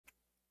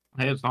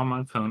Hey, it's not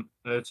my phone.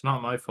 It's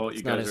not my fault you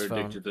It's not guys his are phone.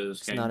 addicted to this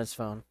It's not game. his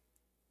phone.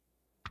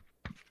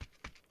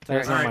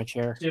 That's All not right. my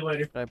chair. See you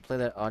later. Should I play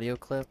that audio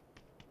clip?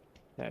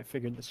 Yeah, I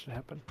figured this would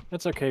happen.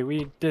 That's okay.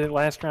 We did it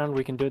last round.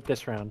 We can do it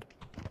this round.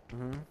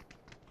 Mm-hmm.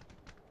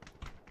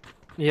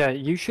 Yeah,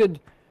 you should.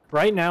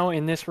 Right now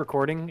in this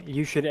recording,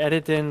 you should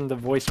edit in the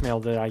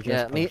voicemail that I just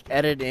Yeah, me posted.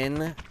 edit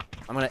in.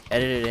 I'm gonna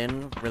edit it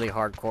in. Really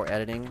hardcore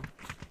editing.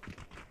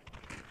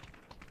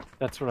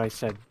 That's what I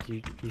said.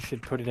 You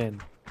should put it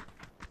in.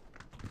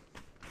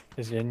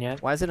 Is it in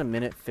yet? Why is it a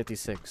minute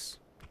 56?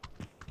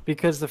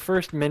 Because the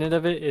first minute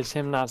of it is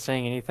him not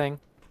saying anything.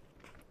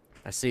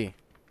 I see.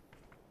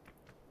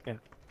 Yeah.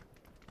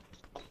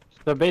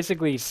 So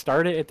basically,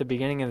 start it at the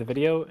beginning of the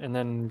video and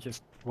then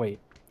just wait.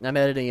 I'm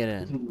editing it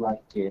in. You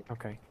liked it.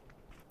 Okay.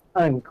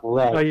 I'm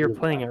glad. Oh, you're you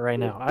playing it liked right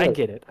now. I Good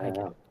get it. I get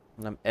girl.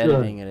 And I'm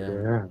editing Good it in.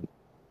 girl. Good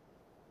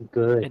it.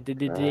 girl.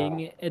 Editing.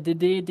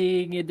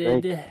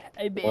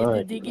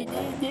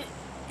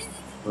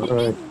 Good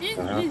girl.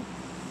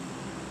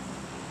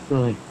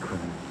 Good girl.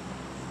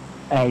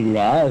 I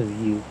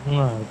love you.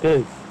 Oh,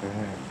 good girl.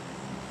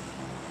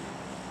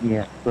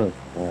 Yeah, good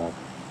girl.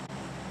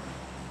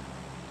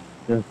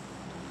 Good.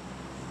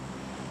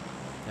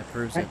 That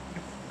proves it.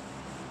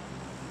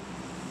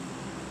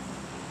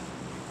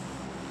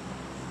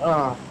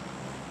 Oh.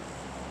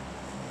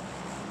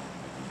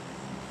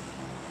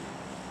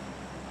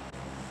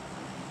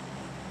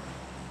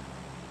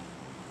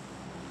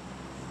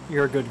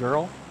 You're a good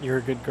girl. You're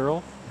a good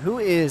girl. Who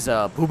is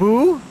Boo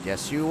Boo?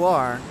 Yes, you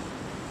are.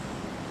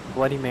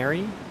 Bloody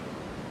Mary.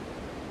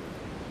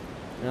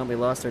 No, we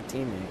lost our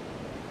teammate.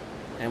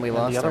 And we And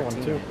lost the other our one,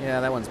 teammate. too. Yeah,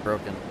 that one's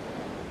broken.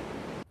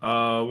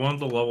 One of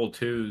the level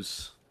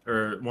 2s,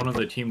 or one of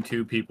the Team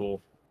 2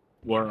 people,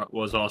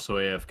 was also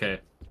AFK.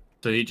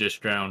 So he just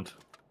drowned.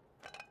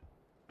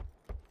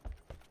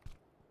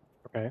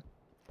 Okay.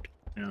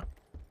 Yeah.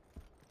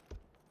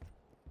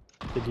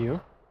 Did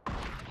you?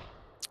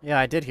 Yeah,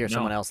 I did hear No.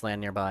 someone else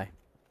land nearby.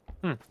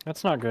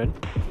 That's not good.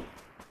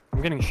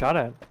 I'm getting shot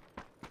at.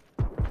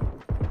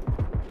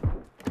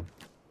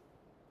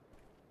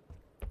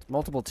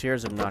 Multiple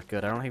tiers of not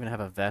good. I don't even have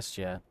a vest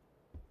yet.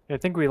 I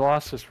think we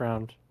lost this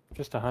round.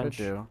 Just a Could hunch.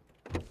 do.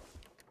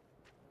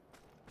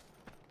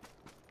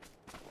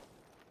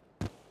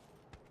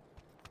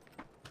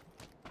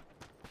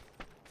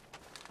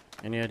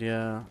 Any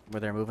idea where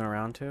they're moving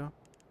around to?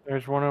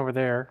 There's one over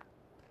there.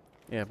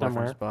 Yeah, Somewhere.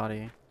 boyfriend's body.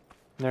 And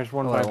there's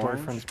one Oh, by that orange?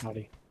 boyfriend's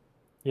body.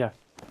 Yeah.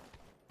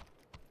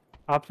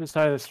 Opposite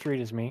side of the street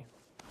is me.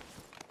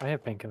 I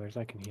have painkillers.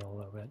 I can heal a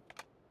little bit.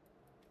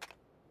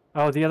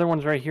 Oh, the other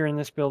one's right here in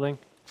this building.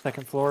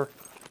 Second floor.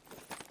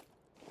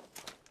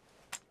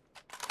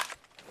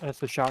 That's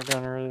the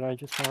shotgunner that I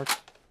just marked.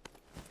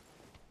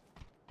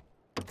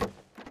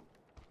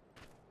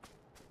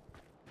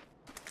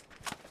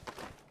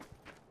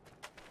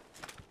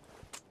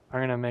 I'm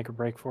gonna make a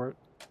break for it.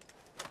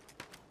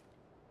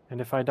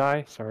 And if I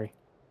die, sorry.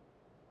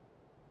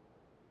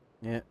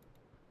 Yeah.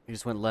 He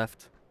just went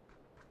left.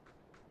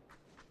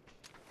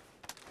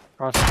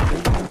 Cross the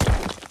street.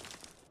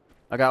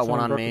 I got Someone one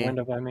on broke me. a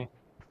window by me.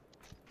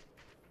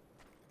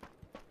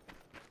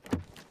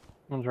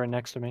 One's right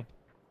next to me.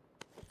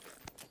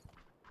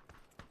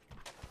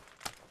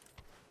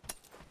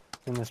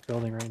 In this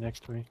building right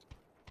next to me.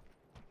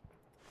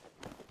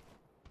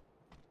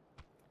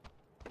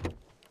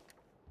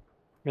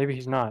 Maybe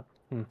he's not.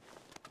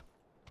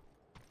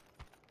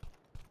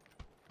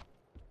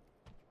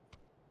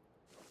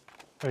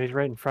 Oh, he's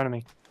right in front of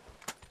me.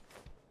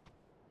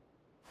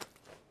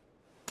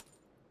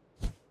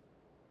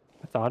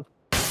 That's odd.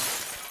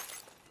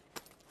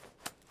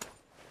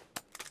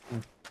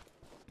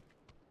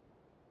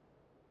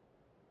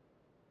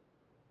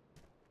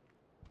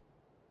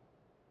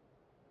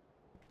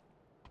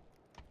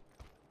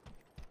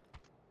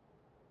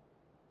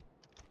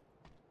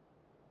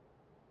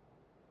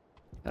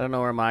 I don't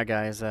know where my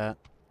guy is at.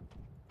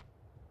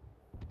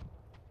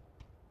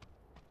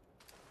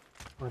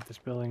 We're at this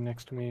building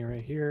next to me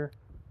right here.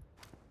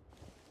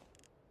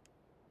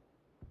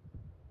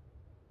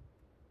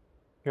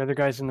 The other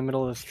guy's in the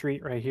middle of the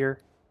street right here.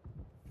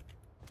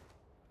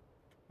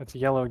 That's a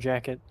yellow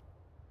jacket.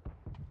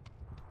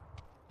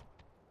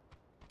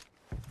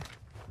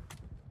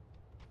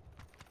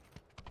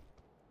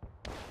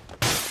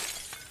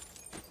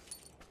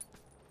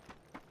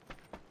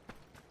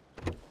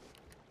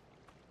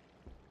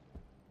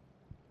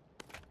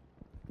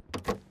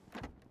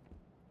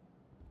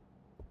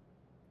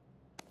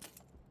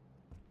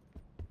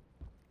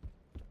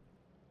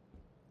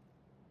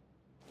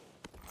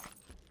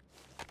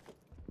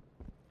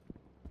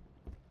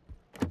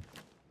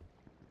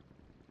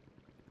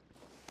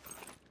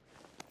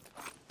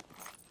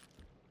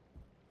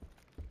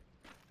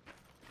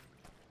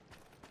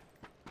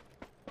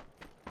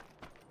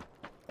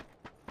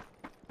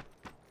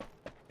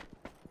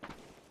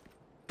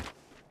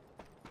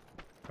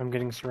 I'm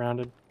getting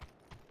surrounded.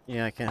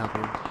 Yeah, I can't help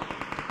you.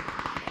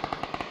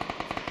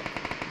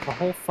 A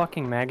whole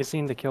fucking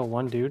magazine to kill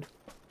one dude?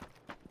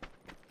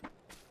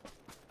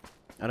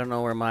 I don't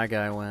know where my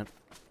guy went.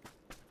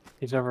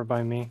 He's over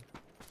by me.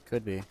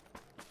 Could be.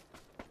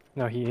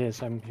 No, he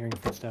is. I'm hearing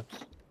footsteps.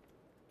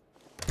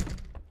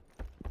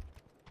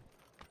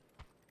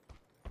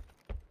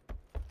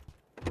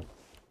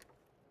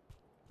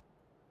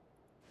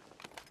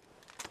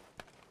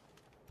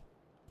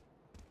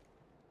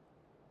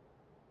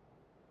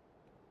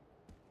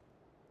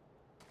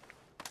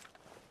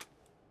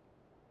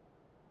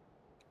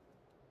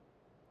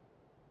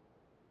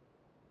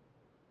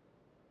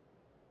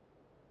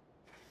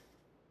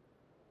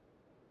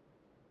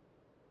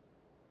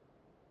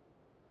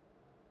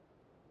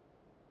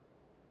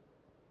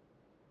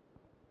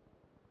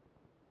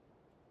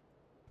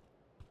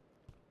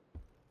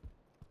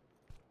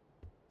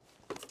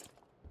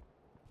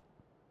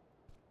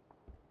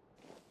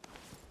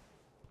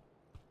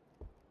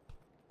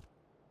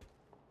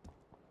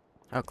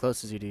 How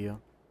close is he to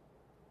you?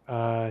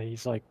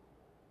 He's like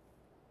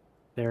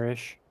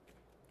there-ish.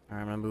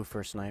 Alright, I'm gonna move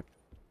for a snipe.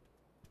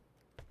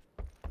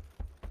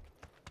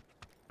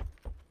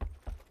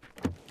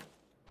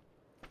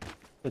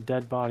 The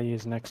dead body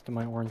is next to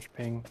my orange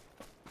ping.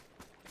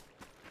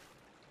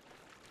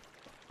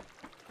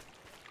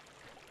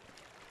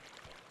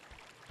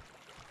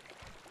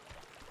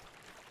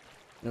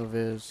 No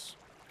viz.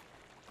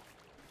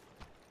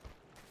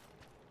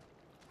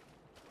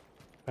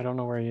 I don't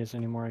know where he is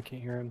anymore. I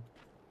can't hear him.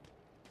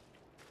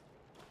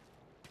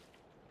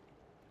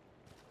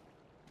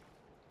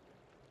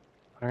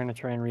 I'm gonna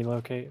try and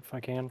relocate if I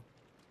can.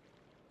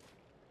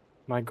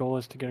 My goal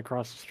is to get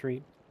across the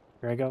street.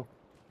 Here I go.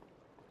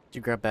 Did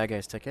you grab bad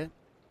guy's ticket?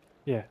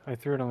 Yeah, I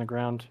threw it on the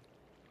ground.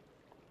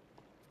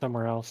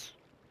 Somewhere else.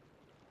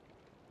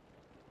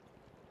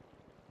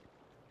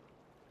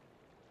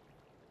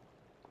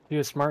 If he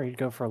was smart, he'd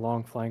go for a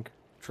long flank.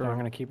 So I'm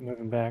gonna keep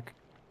moving back.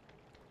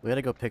 We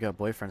gotta go pick up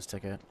boyfriend's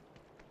ticket.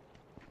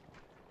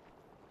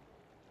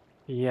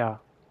 Yeah,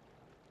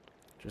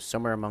 Just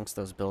somewhere amongst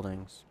those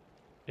buildings.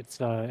 it's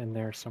in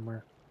there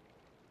somewhere.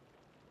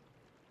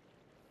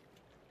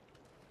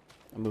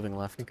 I'm moving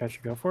left. Think I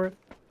should go for it?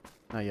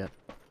 Not yet.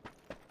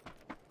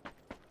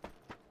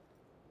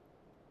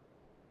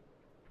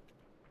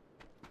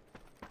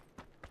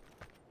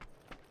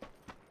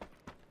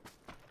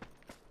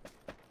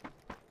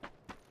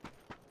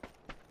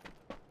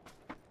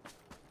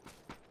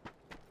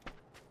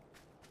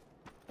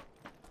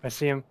 I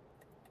see him.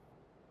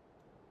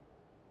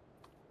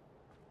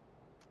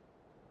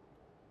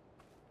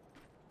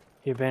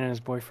 He abandoned his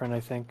boyfriend, I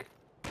think.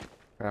 Alright,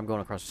 I'm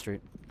going across the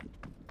street.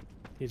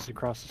 He's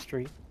across the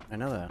street. I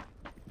know that.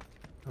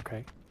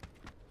 Okay.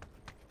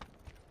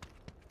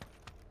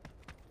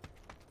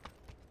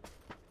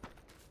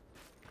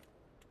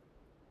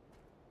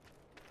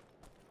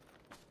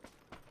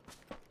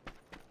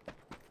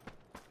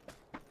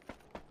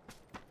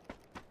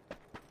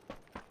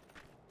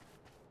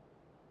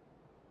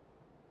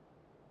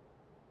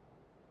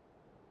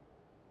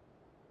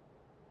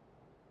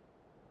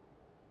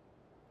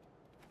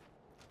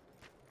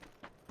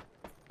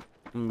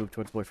 I'm gonna move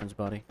towards boyfriend's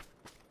body.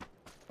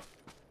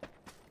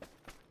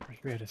 I wish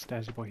we had a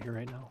Stasi boy here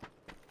right now.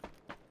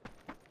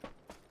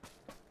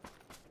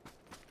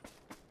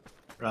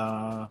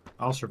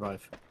 I'll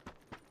survive.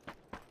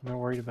 I'm not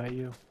worried about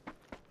you.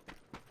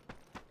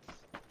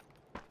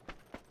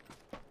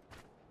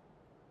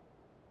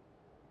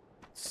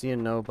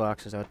 Seeing no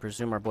boxes, I would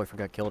presume our boyfriend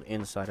got killed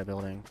inside a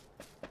building.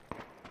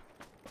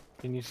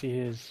 Can you see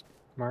his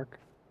mark?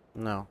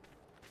 No.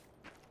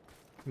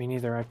 Me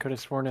neither. I could have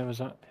sworn it was.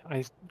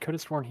 I could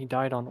have sworn he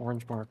died on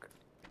Orange Mark,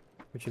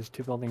 which is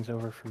 2 buildings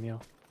over from you.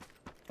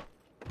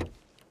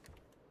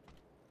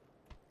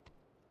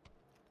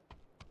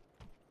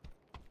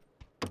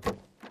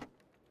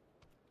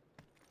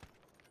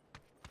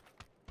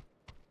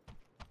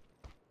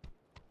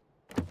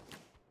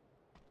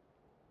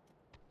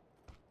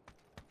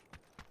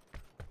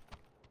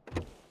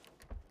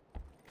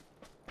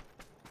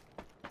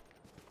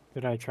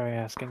 Did I try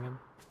asking him?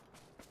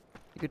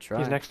 You could try.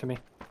 He's next to me.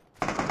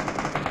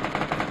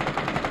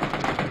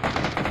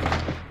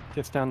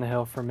 Just down the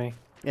hill from me.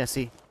 Yeah,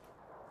 see.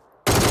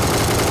 My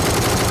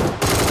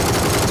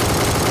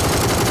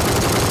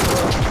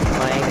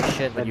aim is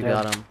shit, but Dead, you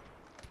dead. got him.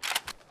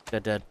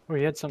 Dead. Oh,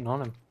 he had something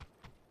on him.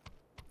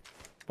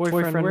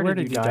 Boyfriend, where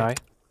did you die?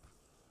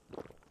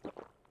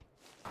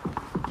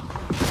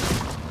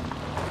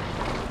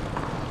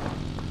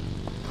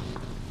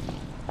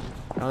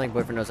 I don't think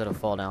boyfriend knows how to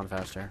fall down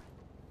faster.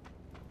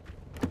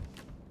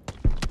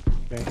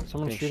 Okay,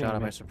 someone's Getting shooting shot at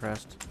at me. by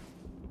suppressed.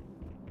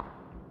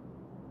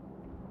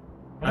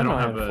 I don't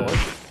have a a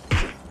sight.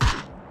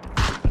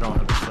 I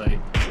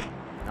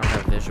don't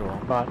have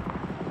visual. But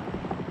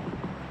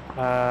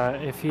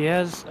if he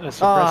has a Oh,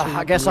 suppressor,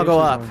 I guess I'll go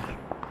up.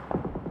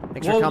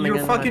 Thanks for Well, coming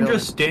you're in my fucking building.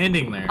 just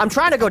standing there. I'm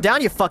trying to go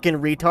down, you fucking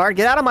retard.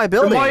 Get out of my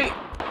Then building. why-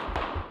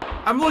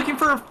 I'm looking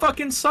for a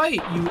fucking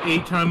sight, you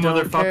 8-time Don't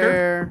motherfucker.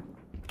 care.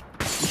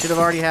 You should have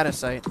already had a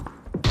sight.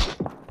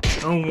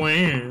 Oh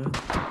wow.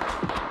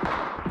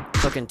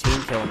 Fucking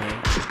team kill me.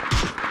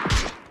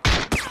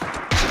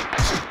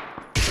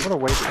 What a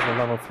waste of a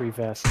level 3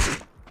 vest.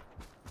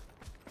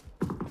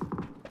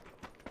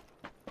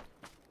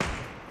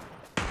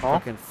 Oh?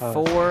 Fucking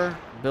Oh. 4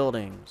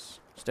 buildings.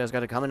 Stead's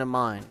got to come into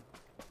mine.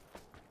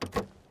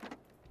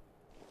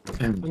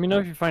 Let me know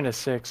if you find a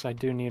 6. I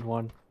do need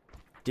one.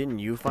 Didn't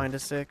you find a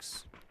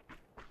 6?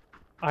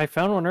 I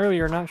found one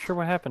earlier, not sure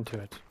what happened to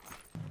it.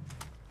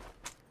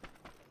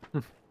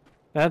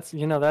 That's,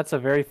 that's a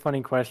very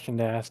funny question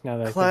to ask now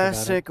that I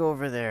Classic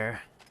over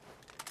there.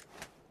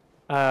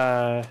 think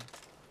about it.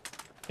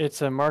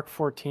 It's a Mark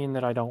 14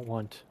 that I don't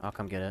want, I'll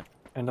come get it.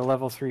 and a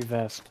level 3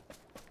 vest.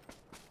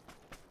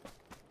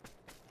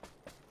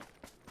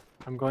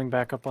 I'm going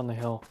back up on the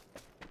hill.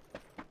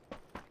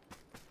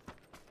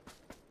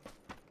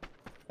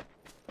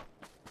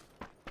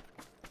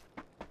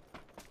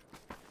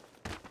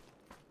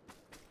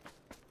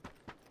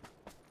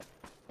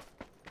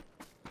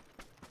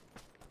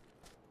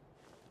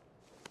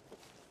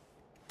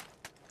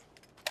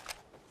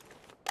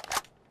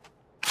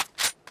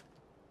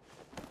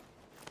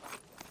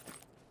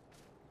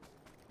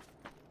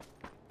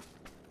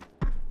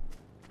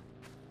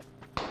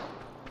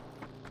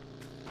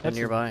 They're That's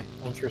nearby.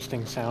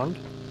 Interesting sound.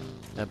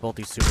 That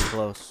bolty's super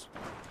close.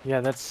 Yeah,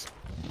 that's...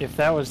 If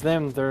that was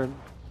them, they're,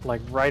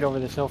 like, right over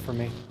this hill from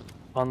me.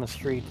 On the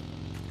street.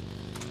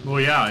 Well,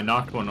 yeah, I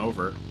knocked one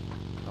over.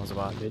 That was a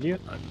bot. Did you?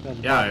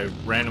 Yeah, I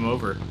ran him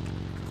over.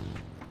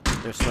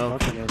 There's smoke.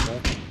 Okay,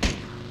 okay.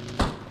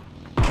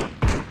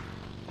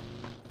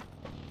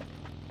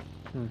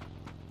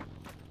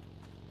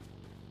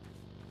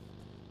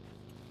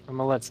 I'm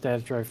gonna let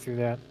Stas drive through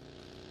that.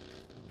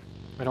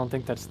 I don't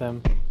think that's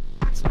them.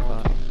 It's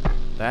not.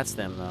 That's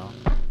them, though.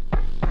 I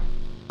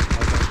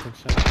don't think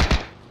so.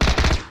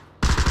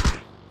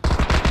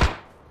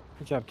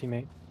 Good job,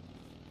 teammate.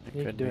 It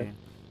You could can do be. it.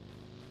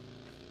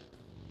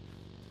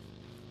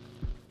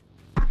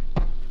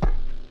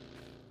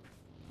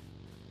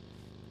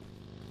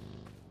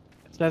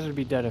 Stas would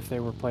be dead if they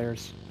were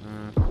players.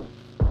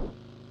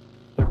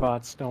 They're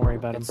bots. Don't worry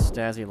about them. It's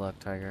Stazzy luck,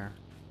 Tiger.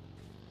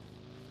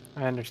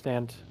 I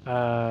understand.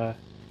 I'm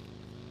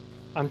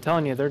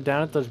telling you, they're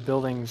down at those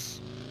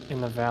buildings in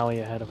the valley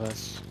ahead of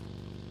us.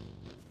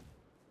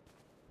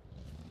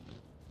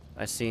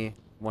 I see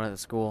one at the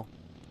school.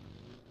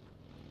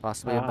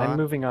 Possibly a bot. I'm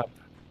moving up.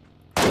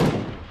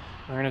 I'm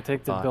gonna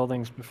take the Bot.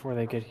 buildings before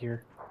they get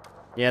here.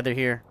 Yeah, they're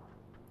here.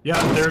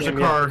 Yeah, there's a Yeah,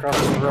 car. across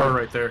There's the a car road.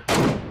 right there.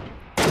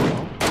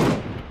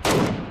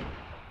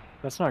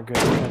 That's not good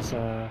because,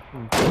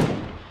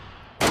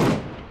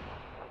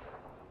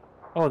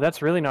 Oh,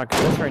 that's really not good.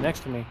 That's right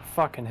next to me.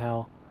 Fucking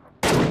hell.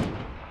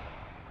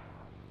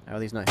 How are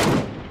these not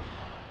here?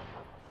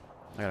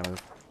 I gotta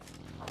move.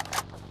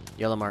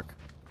 Yellow mark.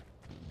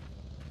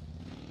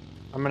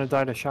 I'm gonna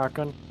die to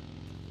shotgun.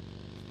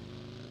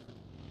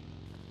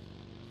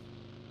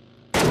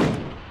 God,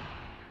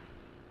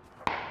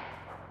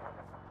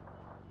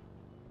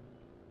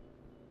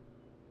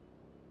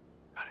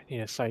 I need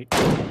a sight.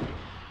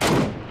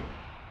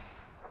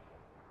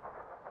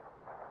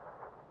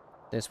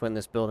 They just went in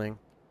this building.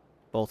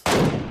 Both.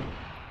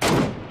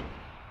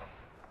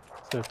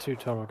 So 2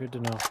 total. Good to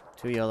know.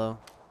 2 yellow.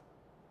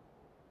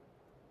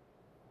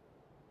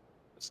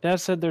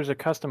 Stas said there's a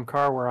custom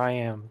car where I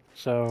am,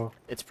 so...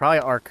 It's probably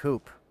our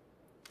coupe.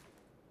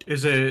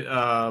 Is it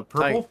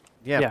purple?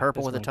 Yeah, Yeah,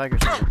 purple that's with a mine. tiger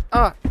symbol.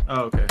 Ah!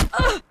 Oh, okay.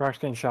 Brock's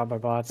getting shot by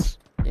bots.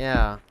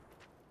 Yeah.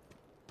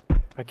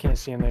 I can't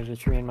see him. There's a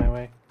tree in my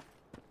way.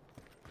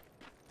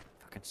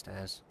 Fucking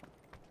Staz.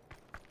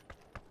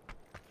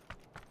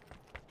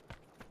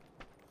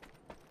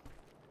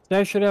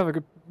 Stas should have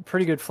a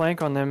pretty good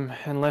flank on them,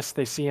 unless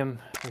they see him,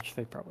 which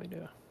they probably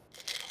do.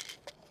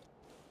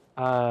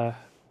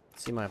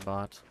 See my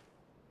bot.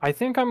 I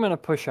think I'm gonna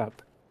push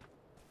up.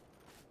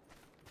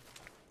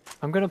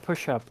 I'm gonna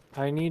push up.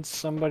 I need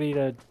somebody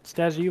to...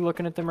 Stas, are you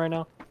looking at them right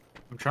now?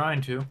 I'm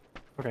trying to.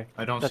 Okay.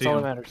 I don't That's see all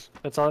him. that matters.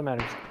 That's all that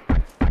matters.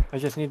 I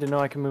just need to know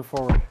I can move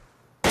forward.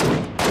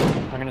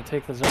 I'm gonna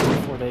take the zone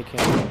before they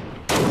can.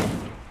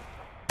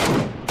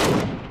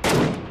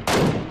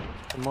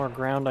 The more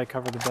ground I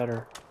cover, the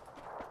better.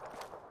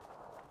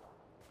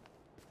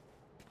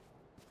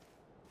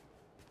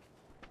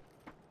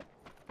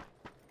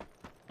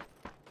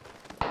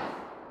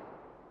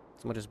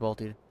 Someone just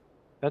bolted.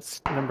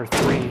 That's number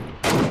 3.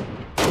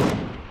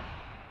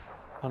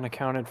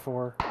 Unaccounted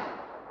for.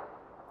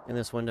 In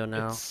this window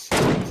now. It's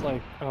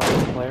like, oh,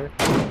 it's a player.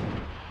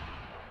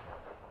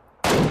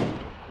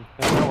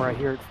 That's not where I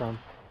hear it from.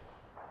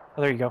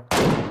 Oh, there you go.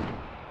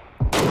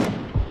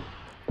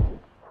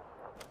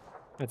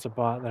 It's a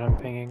bot that I'm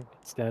pinging.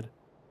 It's dead.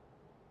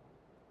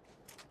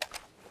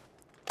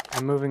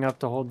 I'm moving up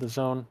to hold the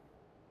zone.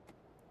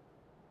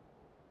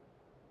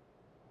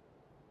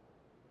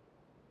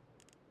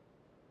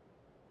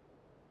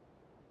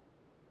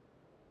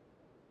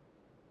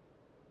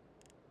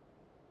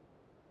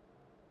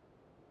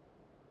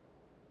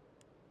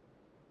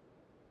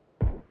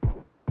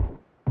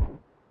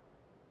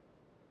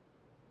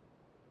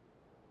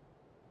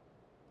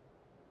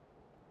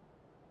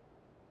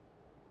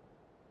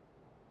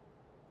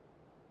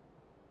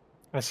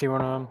 I see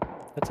one of them.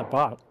 That's a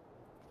bot.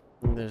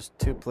 And there's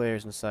 2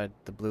 players inside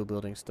the blue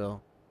building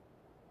still.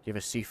 Do you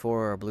have a C4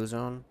 or a blue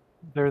zone?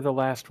 They're the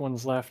last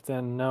ones left,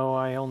 and no,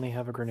 I only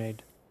have a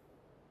grenade.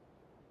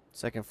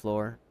 Second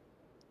floor.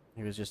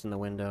 He was just in the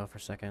window for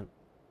a second.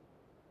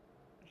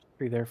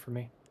 Tree there for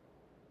me.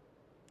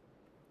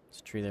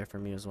 There's a tree there for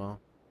me as well.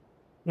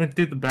 Went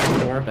through the back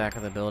door. Back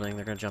of the building.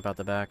 They're gonna jump out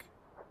the back.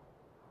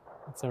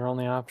 That's our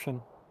only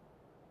option.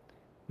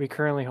 We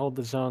currently hold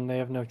the zone. They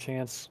have no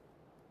chance.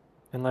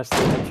 Unless they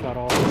headshot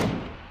all of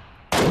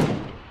us.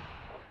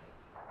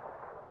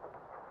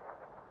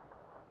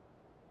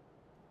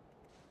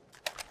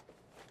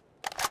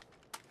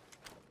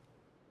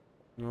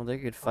 Well, they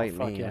could fight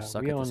fuck me. yeah. I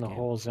suck We at own this the game.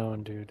 whole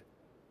zone, dude.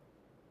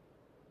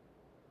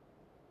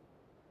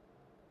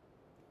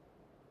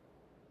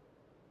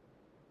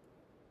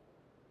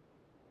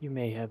 You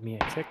may have me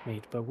at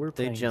checkmate, but we're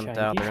They playing jumped Chinese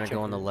out. They're gonna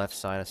go on the checkers. left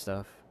side of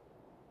stuff.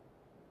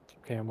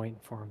 Okay, I'm waiting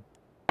for him.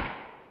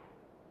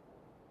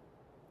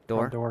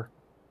 Door. Door.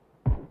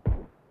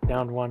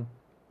 Downed one.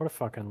 What a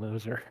fucking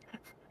loser.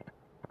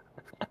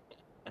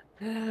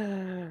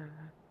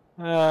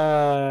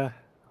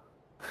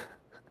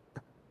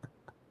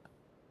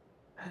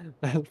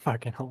 That's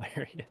fucking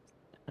hilarious.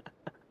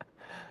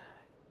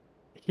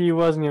 He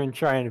wasn't even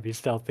trying to be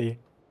stealthy.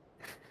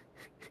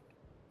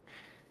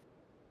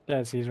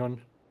 Dad sees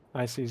one.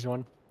 I sees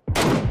one.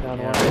 Down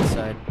Yeah, one. right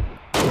side.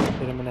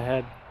 Hit him in the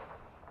head.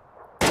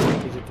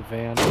 He's at the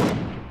van.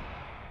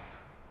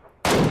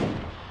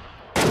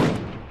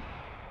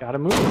 Gotta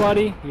move,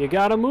 buddy. You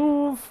gotta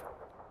move.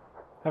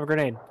 Have a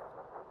grenade.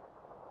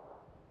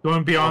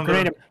 Going beyond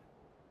Grenade him.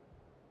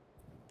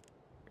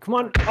 Come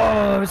on.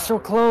 Oh, it was so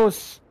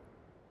close.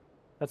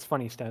 That's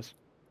funny, Stas.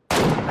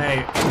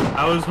 Hey,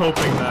 I was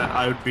hoping that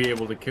I would be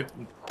able to kill.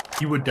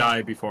 He would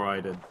die before I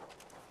did.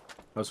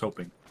 I was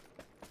hoping.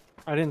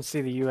 I didn't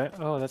see the US.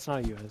 Oh, that's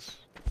not a US.